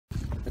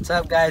What's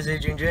up, guys?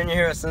 Adrian Jr.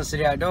 here with Sun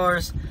City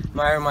Outdoors. I'm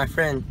here with my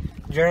friend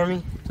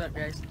Jeremy. What's up,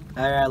 guys?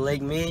 At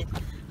Lake Mead.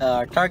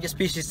 Our target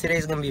species today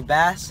is going to be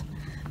bass,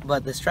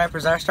 but the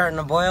stripers are starting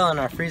to boil and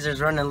our freezer's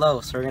running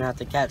low, so we're going to have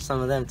to catch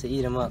some of them to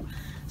eat them up.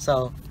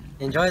 So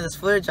enjoy this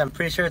footage. I'm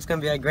pretty sure it's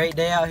going to be a great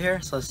day out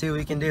here, so let's see what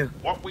we can do.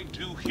 What we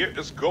do here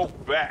is go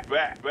back.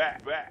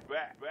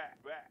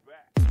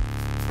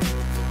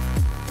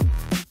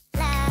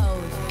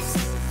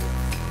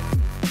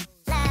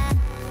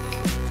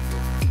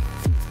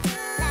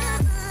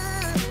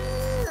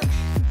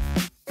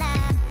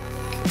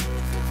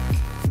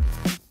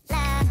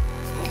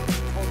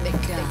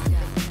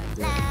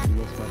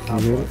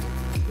 You hear it?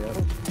 Yep.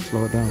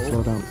 Slow it down, slow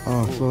it down.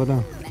 Oh, slow it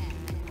down.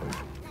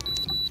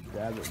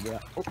 Grab it, yeah.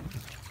 Oh,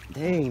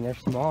 dang, they're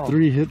small.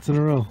 3 hits in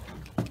a row.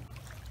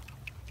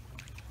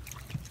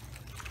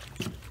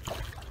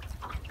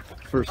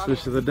 First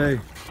fish of the day.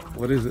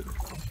 What is it?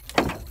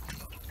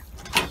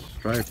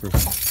 Striper.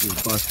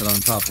 Just busted on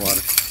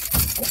Topwater.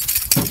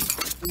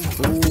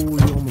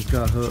 Oh, you almost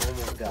got hooked.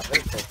 Almost got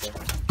hooked right there.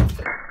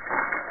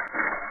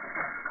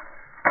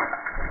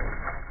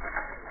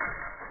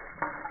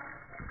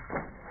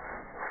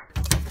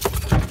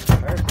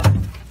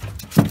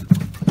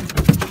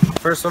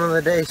 First one of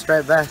the day,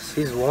 striped bass.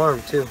 He's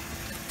warm too.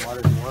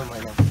 Water's warm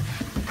right now.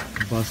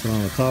 Busted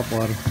on the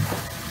Topwater.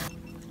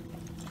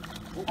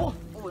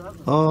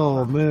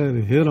 Oh man,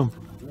 he hit him.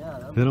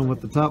 Yeah, Hit him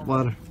with the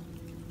Topwater.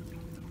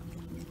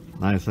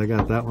 Nice, I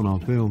got that one on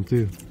film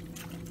too.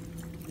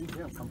 He's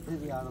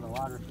completely out of the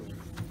water for this.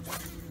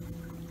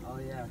 Oh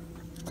yeah.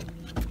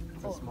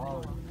 It's a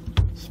small one.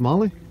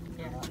 Smallie?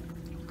 Yeah.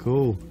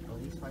 Cool. Oh,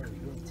 these fighters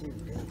good too.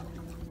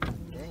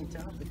 Dang,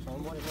 tough. It's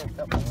almost like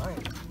up my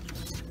line.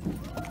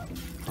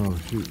 Oh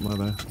shoot, my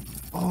bad.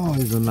 Oh,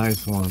 he's a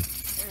nice one. I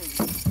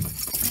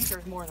think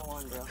there's more than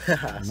one, bro.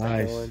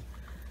 Nice.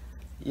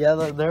 Yeah,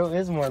 look, there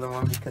is more than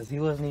one because he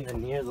wasn't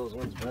even near those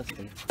ones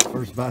busting.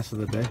 First bass of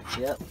the day.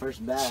 Yep,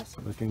 first bass.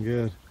 Looking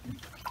good.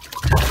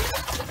 A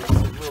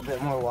little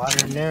bit more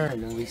water in there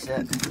and then we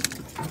set.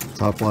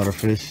 Topwater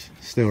fish.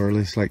 Still early.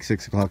 It's like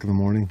 6 o'clock in the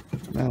morning.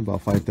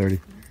 About 5:30.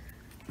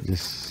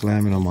 Just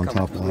slamming them on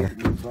Topwater.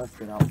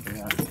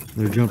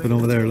 They're jumping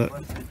over there. Look.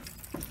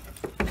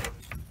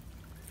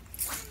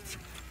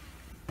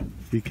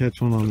 If you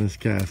catch one on this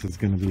cast, it's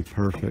going to be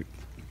perfect.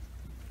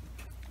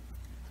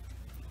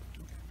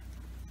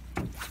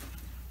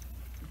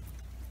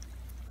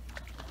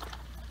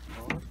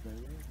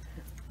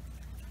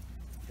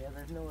 Yeah,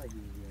 there's no way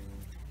he's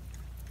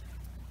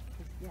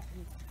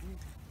getting.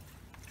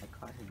 I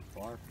caught him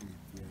far from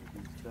here.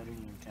 He's better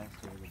than cast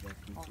over the back.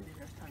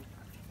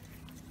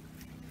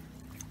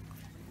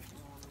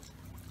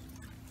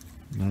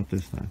 Not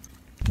this time.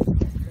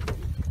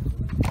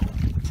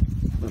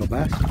 Little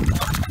bass.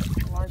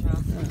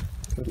 Largemouth.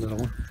 Good little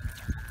one.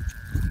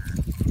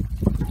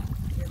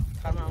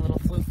 Caught on a little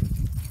fluke.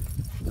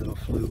 Little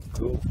fluke.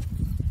 Cool.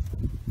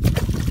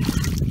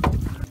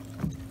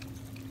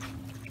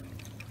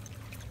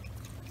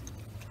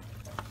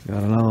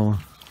 Got another one.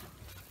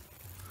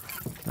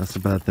 That's the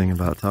bad thing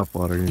about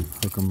Topwater. You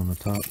hook them on the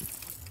top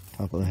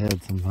of the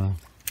head sometimes.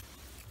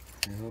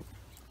 Yep.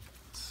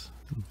 It's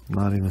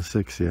not even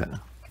 6 yet.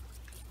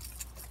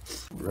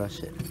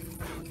 Rush it.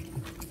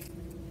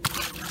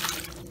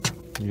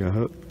 You got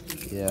hooked?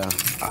 Yeah.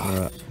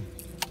 Alright.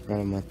 Right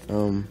on my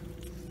thumb.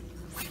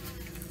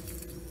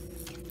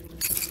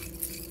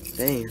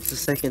 Dang, it's the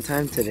second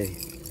time today.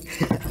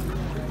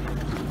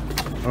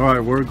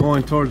 Alright, we're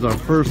going towards our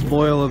first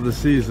boil of the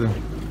season.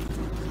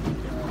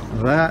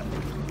 That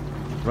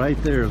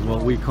right there is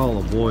what we call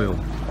a boil.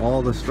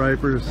 All the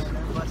stripers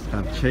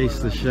have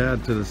chased the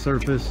shad to the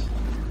surface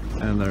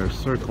and they're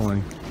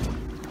circling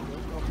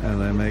and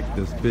they make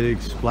this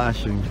big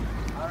splashing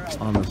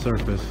on the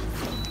surface.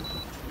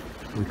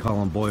 We call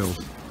them boils.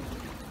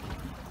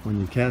 When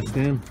you cast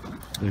in,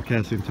 they're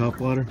casting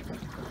Topwater,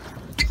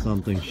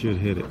 something should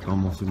hit it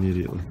almost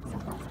immediately.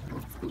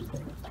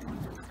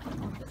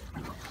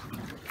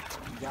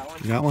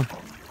 You got one?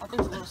 I think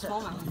it's a little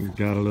smallmouth. You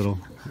got a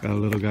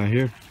little guy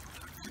here.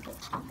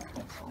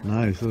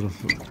 Nice little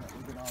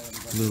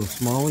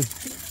smallie.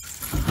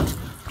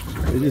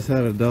 They just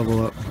had a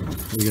double up.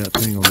 We got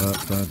tangled up,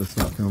 so I had to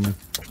stop filming.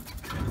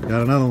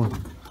 Got another one.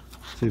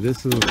 See,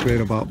 this is what's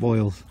great about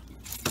boils.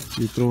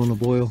 You throw in a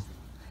boil,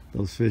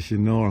 those fish you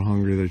know are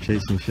hungry. They're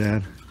chasing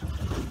shad,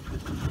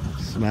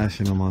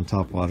 smashing them on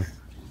Topwater.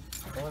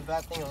 The only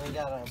bad thing when we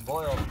got a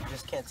boil, you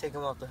just can't take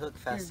them off the hook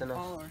fast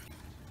enough.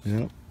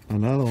 Yep,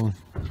 another one.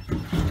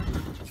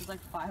 There's like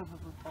 5 of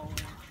them following.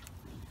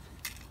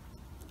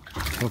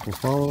 Couple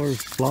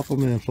followers, flop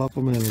them in,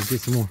 let's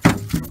get some more.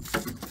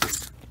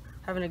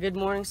 Having a good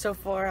morning so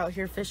far out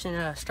here fishing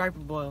striper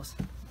boils.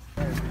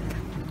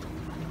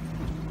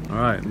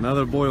 Alright,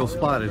 another boil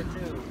spotted.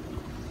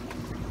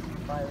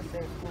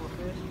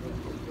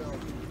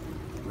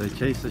 They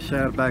chase the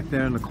shad back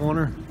there in the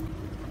corner.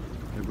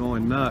 They're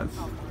going nuts.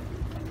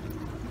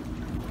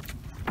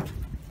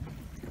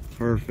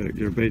 Perfect,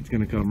 your bait's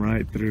gonna come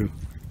right through.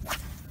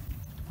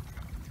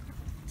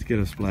 Let's get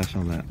a splash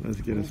on that.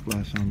 Let's get a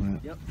splash on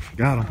that. Yep.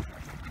 Got him.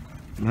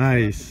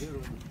 Nice.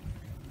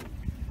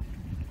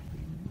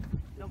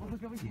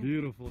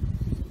 Beautiful.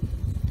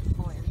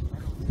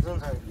 These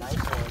ones are nice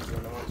ones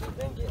and the ones we've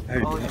been getting.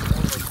 Hey, Oh, yeah.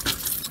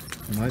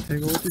 can I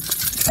take a with you?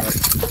 Right.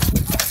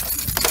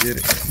 Get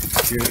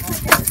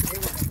it.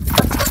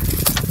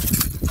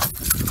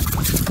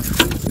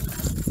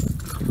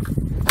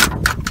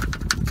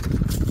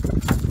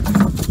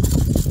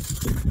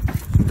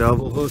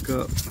 Double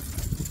hookup.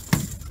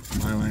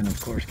 My line of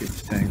course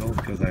gets tangled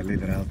because I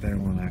leave it out there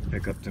when I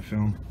pick up the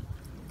film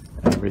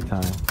every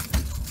time.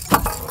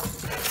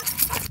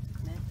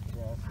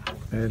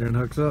 Hey, then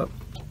hooks up.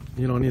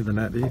 You don't need the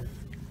net, do you?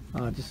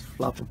 Just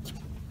flop them.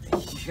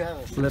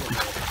 Flip them.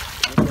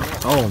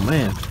 Oh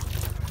man,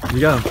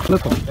 you got him.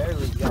 Flip him.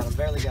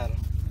 Barely got him.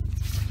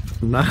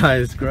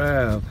 Nice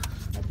grab.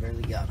 I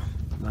barely got him.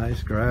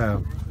 Nice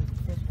grab.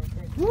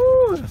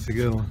 Woo, that's a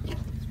good one.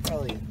 It's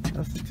probably,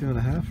 That's the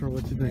 2.5 or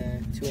what you think? yeah,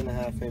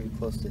 2.5, maybe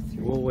close to 3.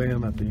 We'll weigh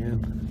him at the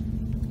end.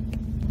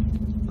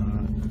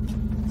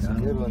 It's a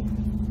Alright. good one.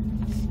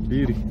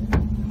 Beauty.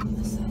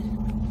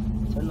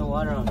 Turn the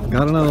water on.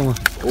 Got another one.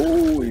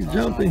 Oh, he's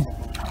jumping.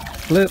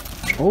 Flip.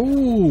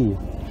 Oh.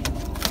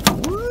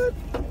 What?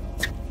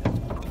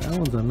 That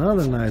one's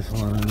another nice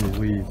one in these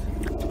weeds.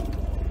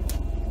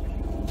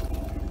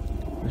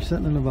 They're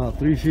sitting in about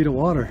 3 feet of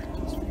water.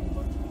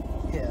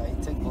 Yeah, he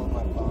took both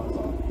my paws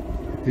off.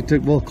 You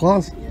took both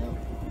claws? Yep.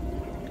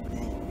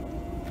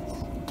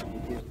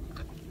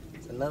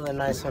 It's another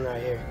nice one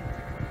right here.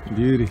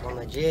 Beauty. On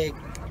the jig,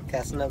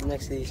 casting up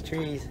next to these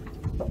trees.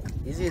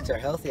 These weeds are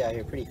healthy out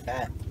here, pretty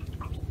fat.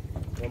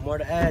 No more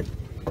to add.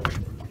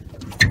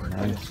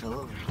 Nice.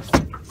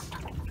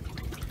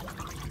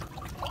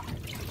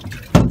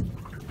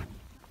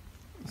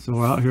 So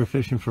we're out here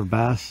fishing for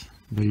bass.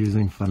 They're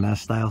using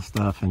finesse style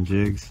stuff and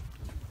jigs.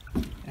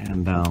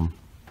 And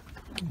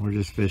we're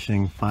just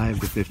fishing 5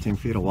 to 15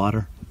 feet of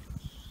water.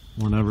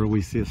 Whenever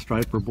we see a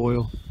striper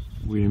boil,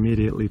 we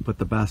immediately put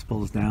the bass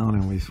poles down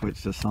and we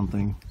switch to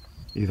something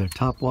either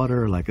topwater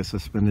or like a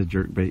suspended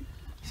jerkbait.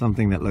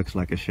 Something that looks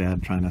like a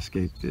shad trying to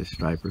escape the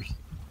stripers.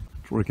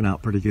 It's working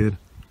out pretty good.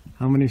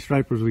 How many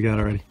stripers we got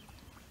already?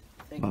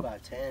 I think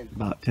about 10.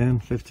 About 10,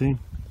 15?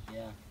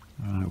 Yeah.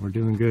 Alright, we're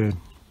doing good.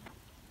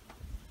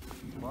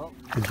 Well,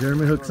 Hey,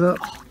 Jeremy hooks up.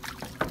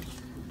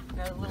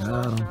 Got a little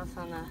Got 'em. largemouth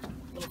on the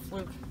little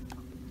fluke.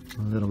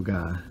 Little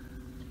guy.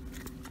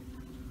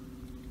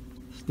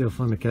 Still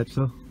fun to catch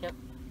though? Yep.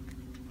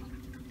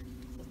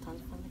 So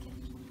tons of fun to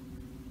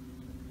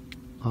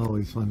catch.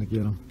 Always fun to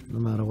get them, no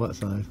matter what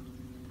size.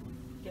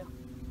 Yep.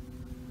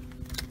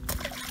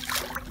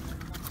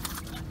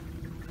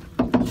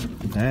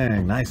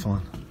 Dang, nice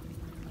one.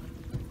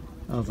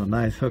 That was a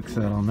nice hook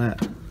set on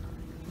that.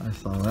 I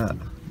saw that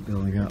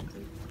building up.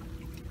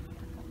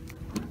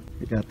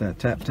 He got that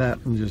tap tap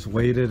and just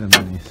waited and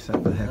then he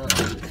set the heck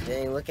on it.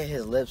 dang, look at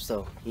his lips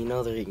though. You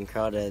know they're eating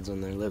crawdads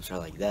when their lips are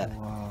like that.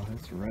 Wow,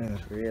 that's red.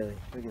 Really,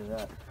 look at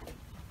that.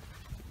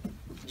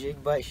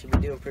 Jig bite should be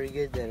doing pretty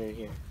good then in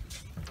here.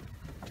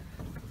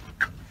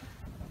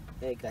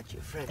 Hey, got you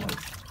a friend.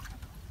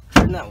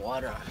 Turn that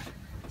water on.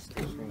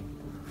 Stay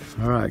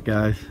free. Alright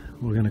guys,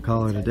 we're gonna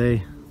call it a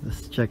day.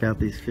 Let's check out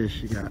these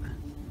fish you got.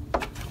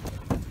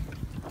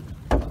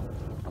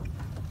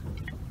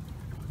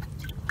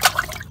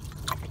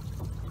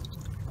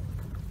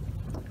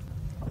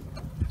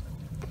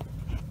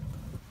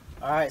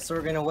 Alright, so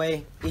we're going to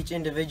weigh each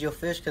individual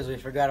fish because we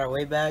forgot our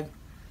weigh bag.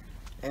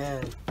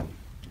 And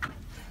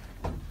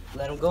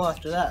let them go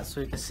after that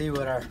so we can see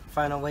what our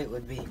final weight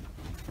would be.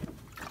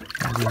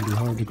 That's gonna be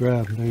hard to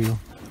grab. There you go.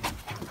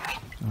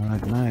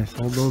 Alright, nice.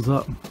 Hold those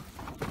up.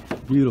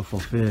 Beautiful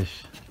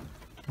fish.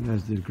 You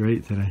guys did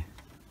great today.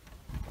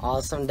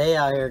 Awesome day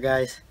out here,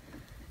 guys.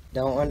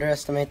 Don't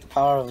underestimate the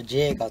power of a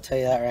jig, I'll tell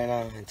you that right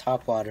now, and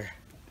topwater.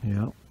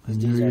 Yep. And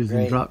These you're are using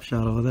great. drop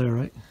shot over there,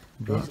 right?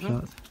 Drop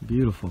shots.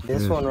 Beautiful fish.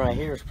 This one right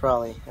here is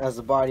probably has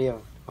the body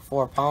of a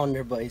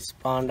 4-pounder, but he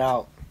spawned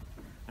out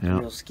Yep.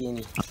 real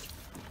skinny.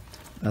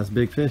 That's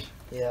big fish.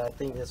 Yeah, I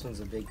think this one's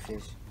a big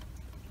fish.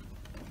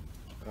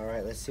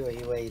 Alright, let's see what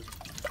he weighed.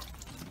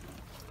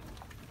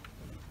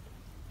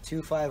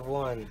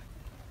 251.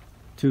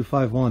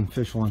 251,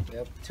 fish one.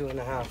 Yep,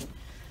 2.5.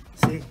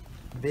 See?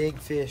 Big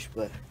fish,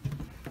 but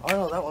oh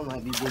no, that one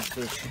might be big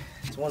fish.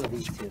 It's one of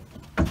these two.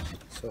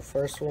 So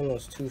first one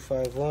was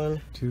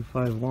 251.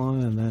 251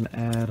 and then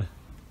add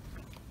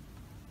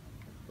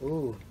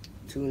Ooh,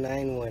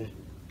 291.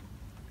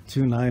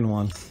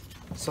 291.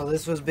 So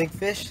this was big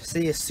fish.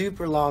 See, a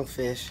super long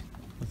fish,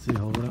 Let's see,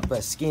 hold it up.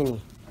 but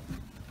skinny.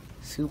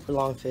 Super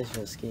long fish,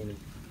 but skinny.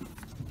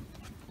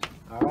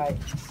 Alright,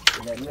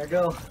 letting her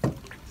go.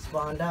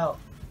 Spawned out.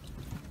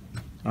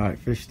 Alright,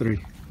 fish 3.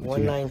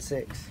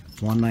 196.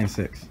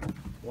 196.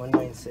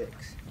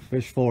 196.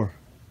 Fish 4.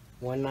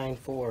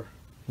 194.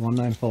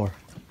 194.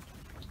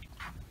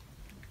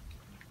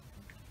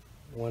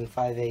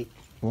 158.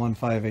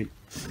 158.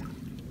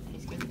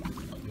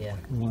 Yeah.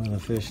 One of the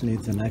fish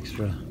needs an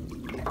extra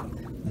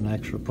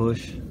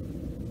push.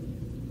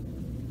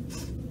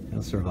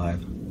 He'll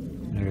survive.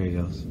 There he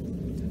goes.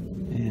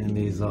 And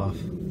he's off.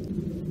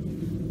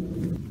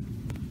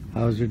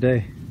 How was your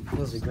day? It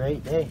was a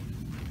great day.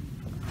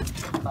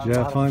 Did you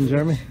have fun,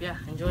 Jeremy? Yeah,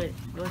 enjoyed it.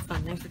 Really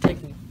fun. Thanks for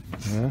taking me.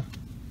 Yeah.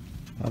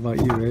 How about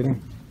you, Raiden?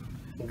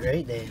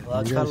 Great day. Well,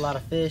 I caught a lot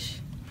of fish.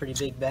 Pretty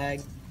big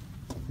bag.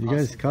 You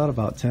guys caught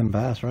about 10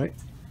 bass, right?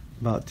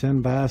 About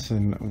 10 bass,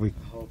 and we.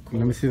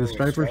 Let me see the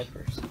stripers.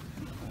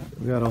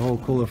 We got a whole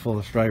cooler full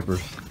of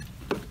stripers.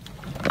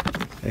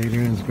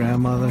 Adrian's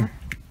grandmother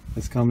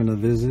is coming to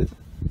visit,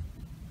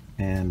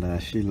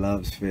 and she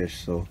loves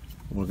fish, so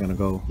we're gonna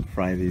go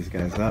fry these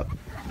guys up.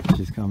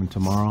 She's coming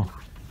tomorrow.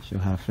 She'll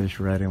have fish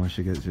ready when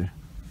she gets here.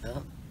 Yeah.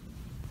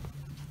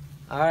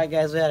 Alright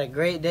guys, we had a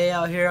great day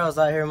out here. I was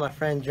out here with my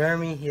friend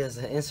Jeremy. He has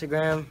an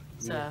Instagram.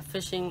 It's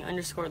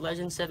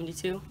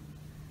fishing_legend72.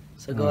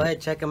 So go ahead,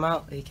 check him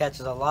out. He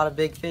catches a lot of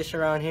big fish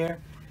around here.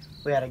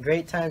 We had a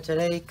great time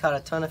today. Caught a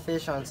ton of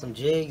fish on some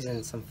jigs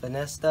and some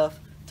finesse stuff.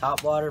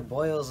 Topwater,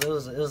 boils. It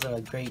was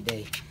a great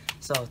day.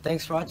 So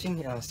thanks for watching,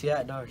 and I'll see you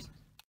outdoors.